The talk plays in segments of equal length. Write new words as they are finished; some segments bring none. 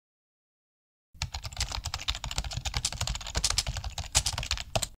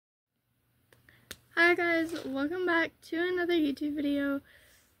Hi guys, welcome back to another YouTube video.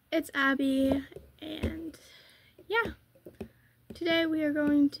 It's Abby, and yeah, today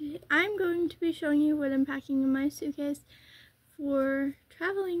I'm going to be showing you what I'm packing in my suitcase for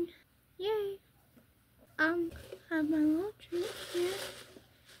traveling. Yay! I have my laundry here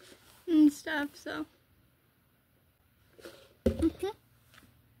and stuff, so.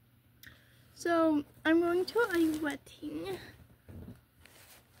 So I'm going to a wedding.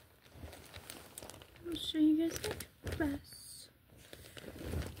 I'll show you guys the dress.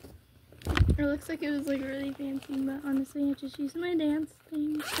 It looks like it was like really fancy, but honestly I just used my dance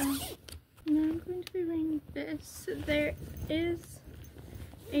thing. So now I'm going to be wearing this. There is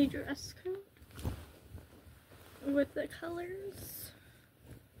a dress code with the colors,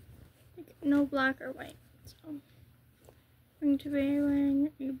 like no black or white. So I'm going to be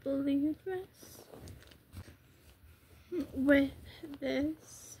wearing a blue dress with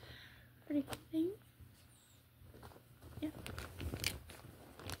this pretty thing. Yeah.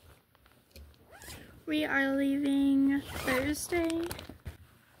 We are leaving Thursday.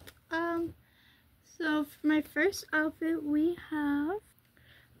 So for my first outfit, we have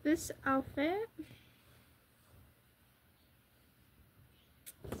this outfit.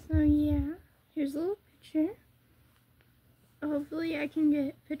 So yeah, here's a little picture. Hopefully I can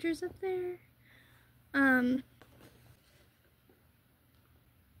get pictures up there.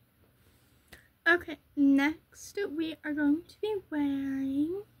 Okay, next we are going to be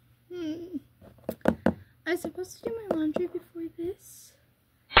wearing, I was supposed to do my laundry before this.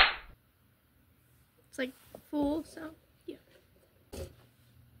 It's like full, so yeah.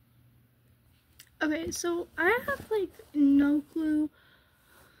 Okay, so I have like no clue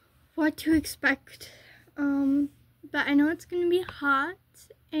what to expect, but I know it's gonna be hot,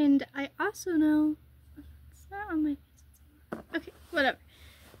 and I also know, it's not on my face, okay, whatever.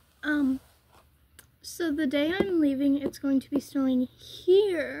 So the day I'm leaving, it's going to be snowing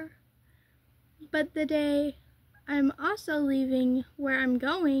here, but the day I'm also leaving where I'm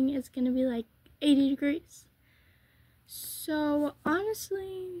going, it's going to be like 80 degrees. So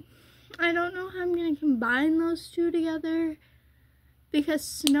honestly, I don't know how I'm going to combine those two together, because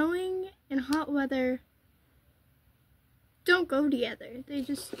snowing and hot weather don't go together. They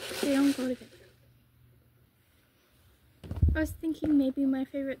don't go together. I was thinking maybe my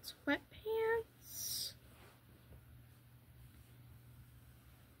favorite sweatpants.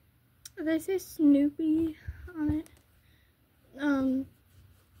 They say Snoopy on it. I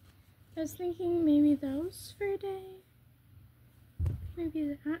was thinking maybe those for a day.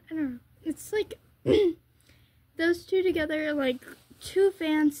 Maybe that, I don't know. It's like, those two together are like too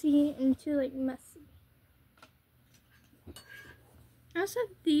fancy and too like messy. I also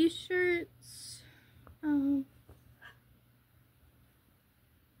have these shirts. I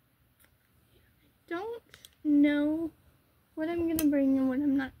don't know what I'm gonna bring and what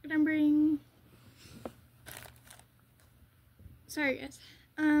I'm not gonna bring. Sorry guys.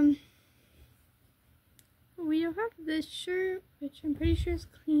 We have this shirt, which I'm pretty sure is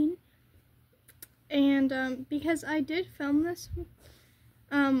clean. And because I did film this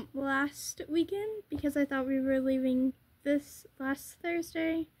last weekend, because I thought we were leaving this last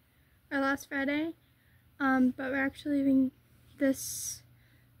Thursday or last Friday, but we're actually leaving this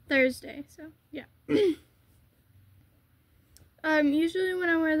Thursday, so yeah. Usually when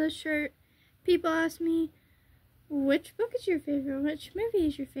I wear this shirt, people ask me, which book is your favorite? Which movie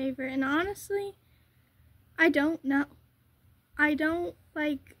is your favorite? And honestly, I don't know. I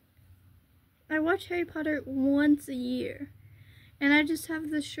watch Harry Potter once a year, and I just have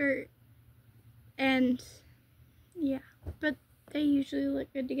this shirt, and yeah, but they usually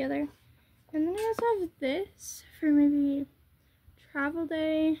look good together. And then I also have this for maybe travel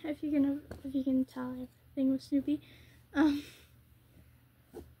day, if you can tell everything with Snoopy.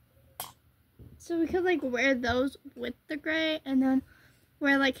 So we could like wear those with the gray, and then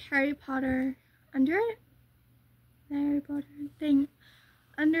wear like Harry Potter under it. The Harry Potter thing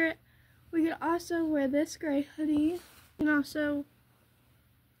under it. We could also wear this gray hoodie, and also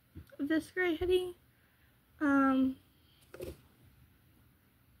this gray hoodie. I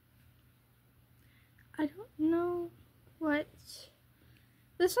don't know what.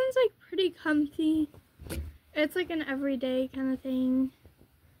 This one's like pretty comfy. It's like an everyday kind of thing.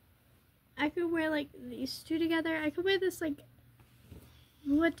 I could wear like these two together. I could wear this like,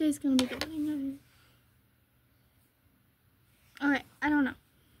 what day's gonna be going? Alright, I don't know.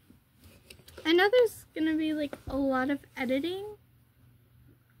 I know there's gonna be like a lot of editing.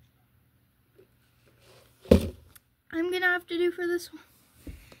 I'm gonna have to do for this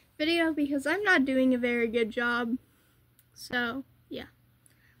video because I'm not doing a very good job. So, yeah.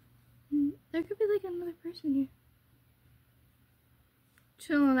 There could be like another person here.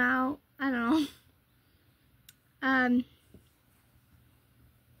 Chilling out. I don't know.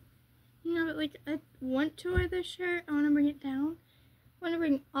 No, but like I want to wear this shirt. I want to bring it down. I want to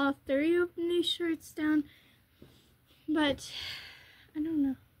bring all 3 of these shirts down. But I don't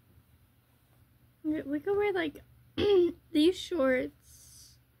know. We could wear like these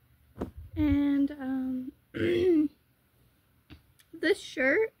shorts and this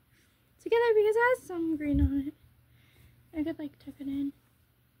shirt together because it has some green on it. I could like tuck it in.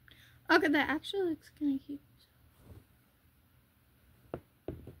 Okay, that actually looks kind of cute.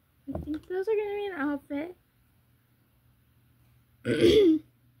 I think those are gonna be an outfit.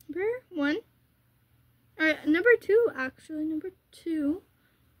 Number 1. Alright, number 2 actually. Number 2.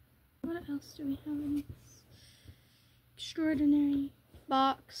 What else do we have in this extraordinary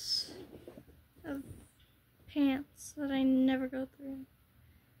box of pants that I never go through?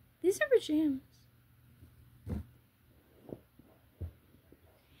 These are pajamas.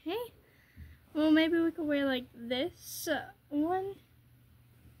 Okay. Well, maybe we could wear like this one.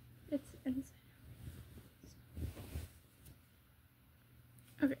 It's inside.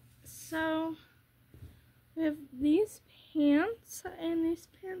 Okay, so we have these pants, and these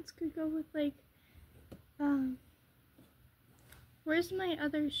pants could go with like, where's my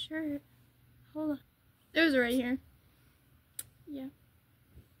other shirt? Hold on. It was right here. Yeah.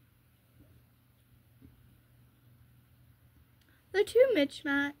 They're too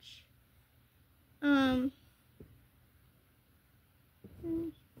mismatch.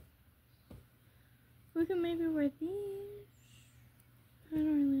 We can maybe wear these. I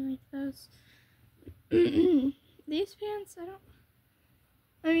don't really like those. These pants,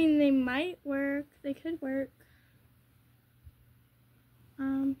 I mean, they might work. They could work.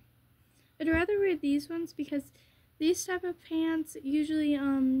 I'd rather wear these ones because these type of pants usually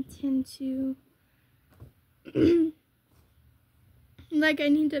tend to like I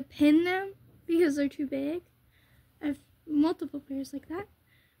need to pin them because they're too big. I have multiple pairs like that.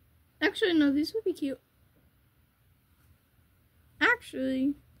 Actually, no, these would be cute.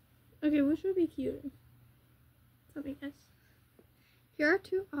 Actually, okay, which would be cuter? Let me guess. Here are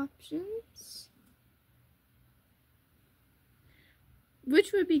 2 options.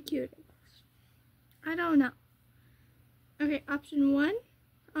 Which would be cuter? I don't know. Okay, option 1,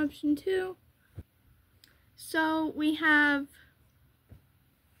 option 2. So we have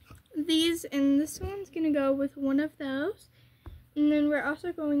these, and this one's gonna go with one of those. And then we're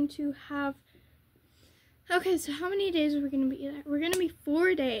also going to have, okay, so how many days are we gonna be there? We're gonna be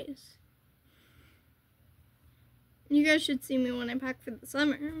 4 days. You guys should see me when I pack for the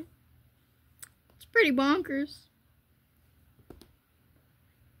summer. It's pretty bonkers.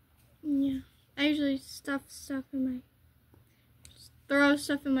 Yeah, I usually stuff stuff in my, just throw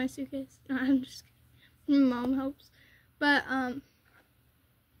stuff in my suitcase. No, I'm just kidding. My mom helps. But,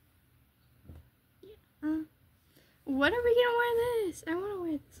 yeah. What are we gonna wear this? I wanna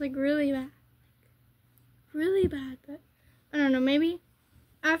wear this like really bad. Really bad, but I don't know, maybe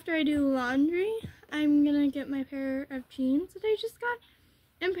after I do laundry, I'm gonna get my pair of jeans that I just got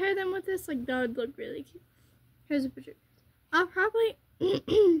and pair them with this. Like, that would look really cute. Here's a picture. I'll probably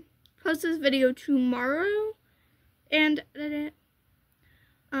post this video tomorrow and edit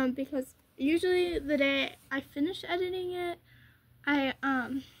it. Because usually the day I finish editing it, I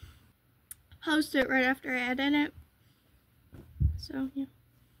post it right after I edit it. So yeah,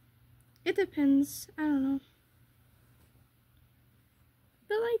 it depends. I don't know.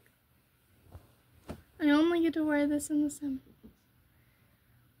 But like, I only get to wear this in the summer.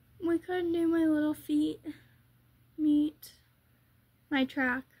 We could do my little feet meet my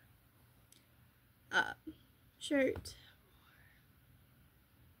track shirt.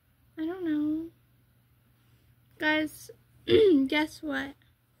 I don't know. Guys, guess what?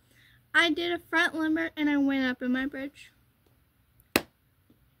 I did a front limber and I went up in my bridge.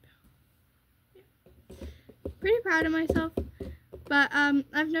 Pretty proud of myself. But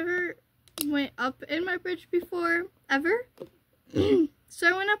I've never went up in my bridge before, ever. So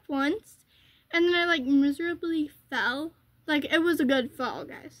I went up once, and then I like miserably fell. Like, it was a good fall,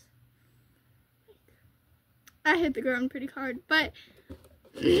 guys. I hit the ground pretty hard, but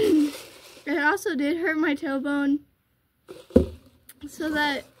it also did hurt my tailbone, so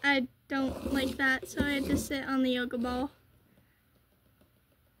that I don't like that, so I had to sit on the yoga ball.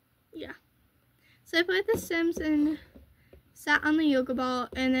 Yeah. So I played The Sims and sat on the yoga ball,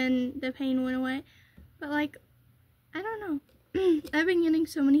 and then the pain went away. But like, I don't know. I've been getting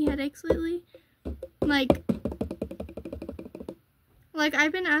so many headaches lately. Like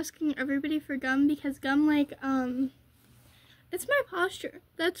I've been asking everybody for gum because gum like It's my posture.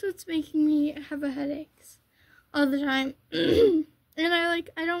 That's what's making me have a headaches all the time. And I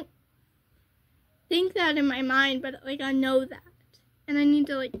don't think that in my mind, but like I know that. And I need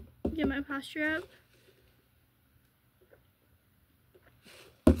to like get my posture up.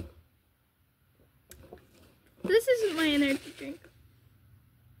 This isn't my energy drink.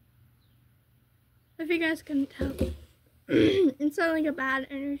 If you guys couldn't tell. It's not like a bad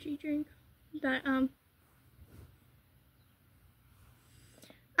energy drink. But I've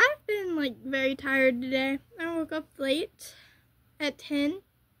been like very tired today. I woke up late at 10.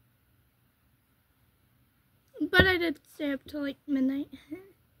 But I did stay up till like midnight.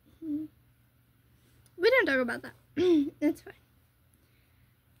 We didn't talk about that. It's fine.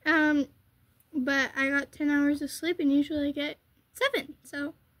 But I got 10 hours of sleep and usually I get 7.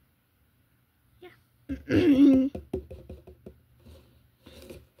 So, yeah.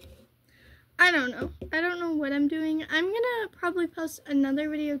 I don't know. I don't know what I'm doing. I'm gonna probably post another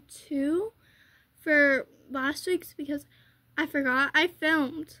video too for last week's because I forgot. I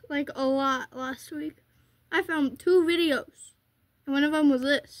filmed like a lot last week. I filmed 2 videos and one of them was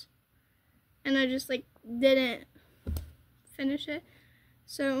this. And I just like didn't finish it.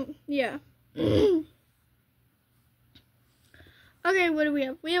 So, yeah. Okay, what do we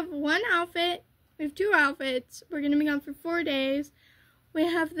have? We have 1 outfit. We have 2 outfits. We're gonna be gone for 4 days. We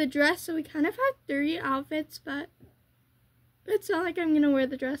have the dress, so we kind of have 3 outfits, but it's not like I'm gonna wear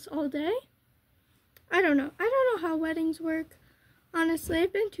the dress all day. I don't know. I don't know how weddings work. Honestly,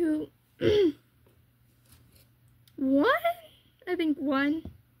 I've been to one? I think 1.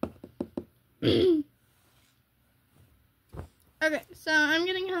 Okay, so I'm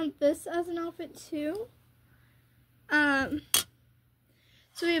gonna count this as an outfit too. So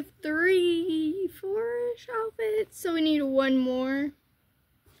we have 3, 4-ish outfits, so we need 1 more.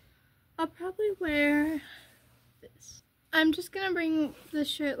 I'll probably wear this. I'm just gonna bring this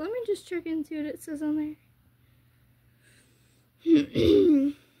shirt. Let me just check and see what it says on there.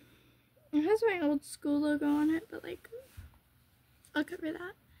 It has my old school logo on it, but like, I'll cover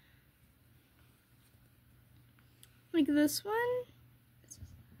that. Like this one,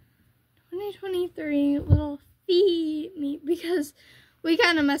 2023 little feet me because we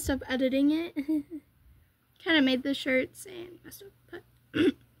kind of messed up editing it. Kind of made the shirts and messed up, but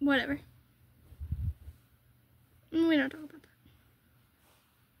whatever. We don't talk about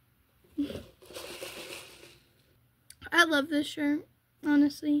that. I love this shirt,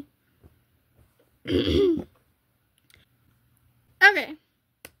 honestly. Okay.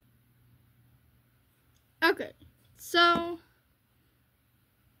 Okay. So,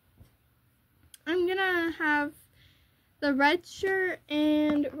 I'm gonna have the red shirt,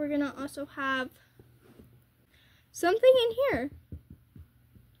 and we're gonna also have something in here.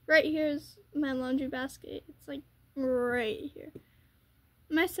 Right here is my laundry basket. It's like right here.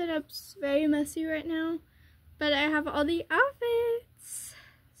 My setup's very messy right now, but I have all the outfits.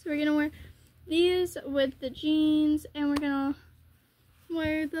 So we're gonna wear these with the jeans, and we're gonna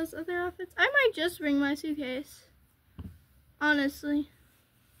wear those other outfits. I might just bring my suitcase. Honestly.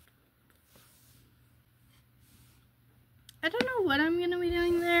 I don't know what I'm going to be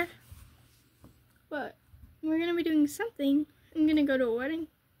doing there, but we're going to be doing something. I'm going to go to a wedding.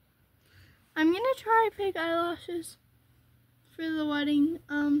 I'm going to try fake eyelashes for the wedding.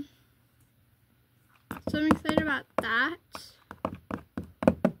 So I'm excited about that.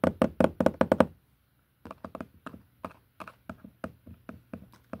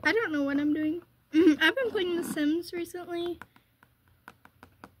 I don't know what I'm doing. I've been playing The Sims recently.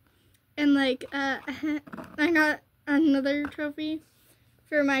 And like, I got another trophy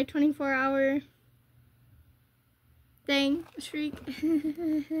for my 24-hour thing, streak.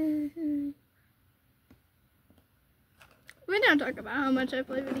 We don't talk about how much I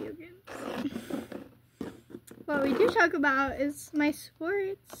play video games. What we do talk about is my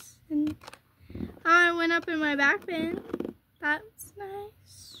sports and how I went up in my back bend. That's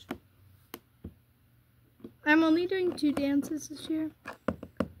nice. I'm only doing 2 dances this year.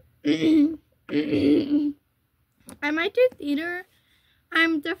 I might do theater.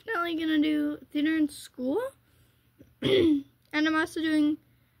 I'm definitely gonna do theater in school. And I'm also doing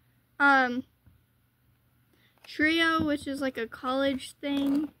trio, which is like a college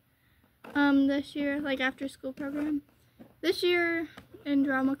thing this year, like after school program. This year in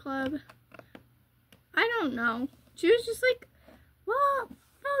drama club, I don't know. She was just like, well,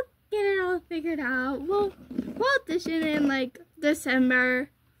 I'll get it all figured out. We'll audition in like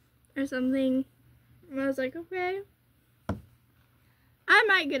December or something. And I was like, okay. I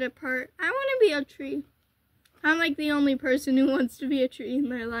might get a part. I want to be a tree. I'm like the only person who wants to be a tree in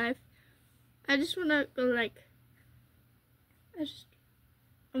my life. I just want to go like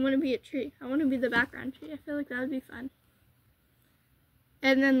I want to be a tree. I want to be the background tree. I feel like that would be fun.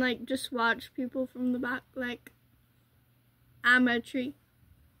 And then, like, just watch people from the back, like, I'm a tree.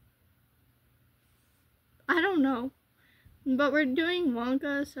 I don't know. But we're doing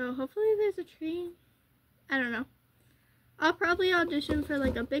Wonka, so hopefully there's a tree. I don't know. I'll probably audition for,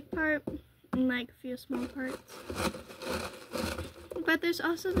 like, a big part and, like, a few small parts. But there's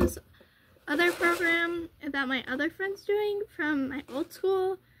also this other program that my other friend's doing from my old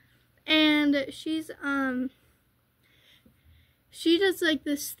school. And she does, like,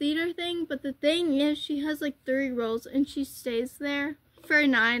 this theater thing. But the thing is, she has, like, 3 roles, and she stays there for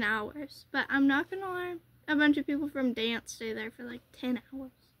 9 hours. But I'm not gonna lie. A bunch of people from dance stay there for like 10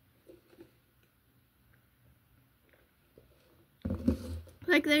 hours.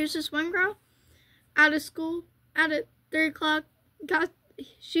 Like, there's this one girl out of school at 3 o'clock.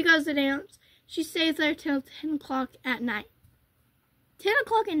 She goes to dance. She stays there till 10 o'clock at night. 10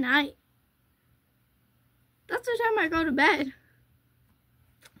 o'clock at night. That's the time I go to bed.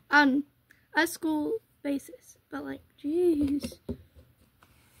 On a school basis. But like, jeez.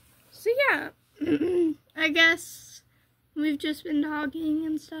 So yeah. I guess we've just been talking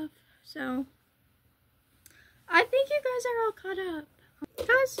and stuff, so I think you guys are all caught up.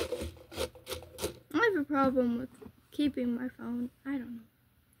 Guys, I have a problem with keeping my phone. I don't know.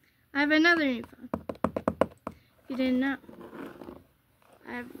 I have another new phone. If you didn't know,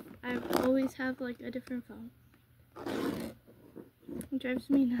 I've always have like a different phone. It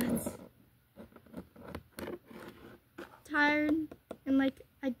drives me nuts. Tired and like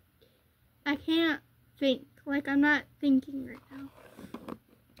I can't think. Like, I'm not thinking right now.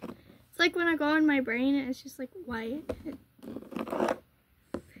 It's like when I go in my brain and it's just like white.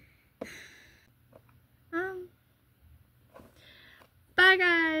 Bye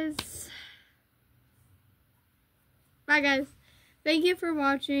guys. Bye guys. Thank you for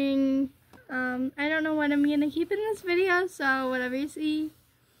watching. I don't know what I'm gonna keep in this video, so whatever you see,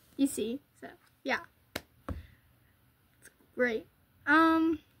 you see. So yeah. It's great.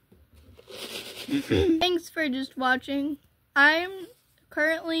 Thanks for just watching. I'm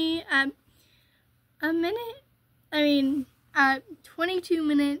currently at at 22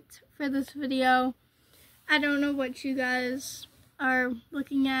 minutes for this video. I don't know what you guys are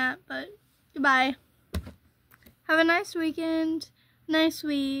looking at, but goodbye. Have a nice weekend, nice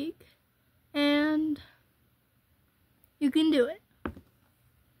week, and you can do it.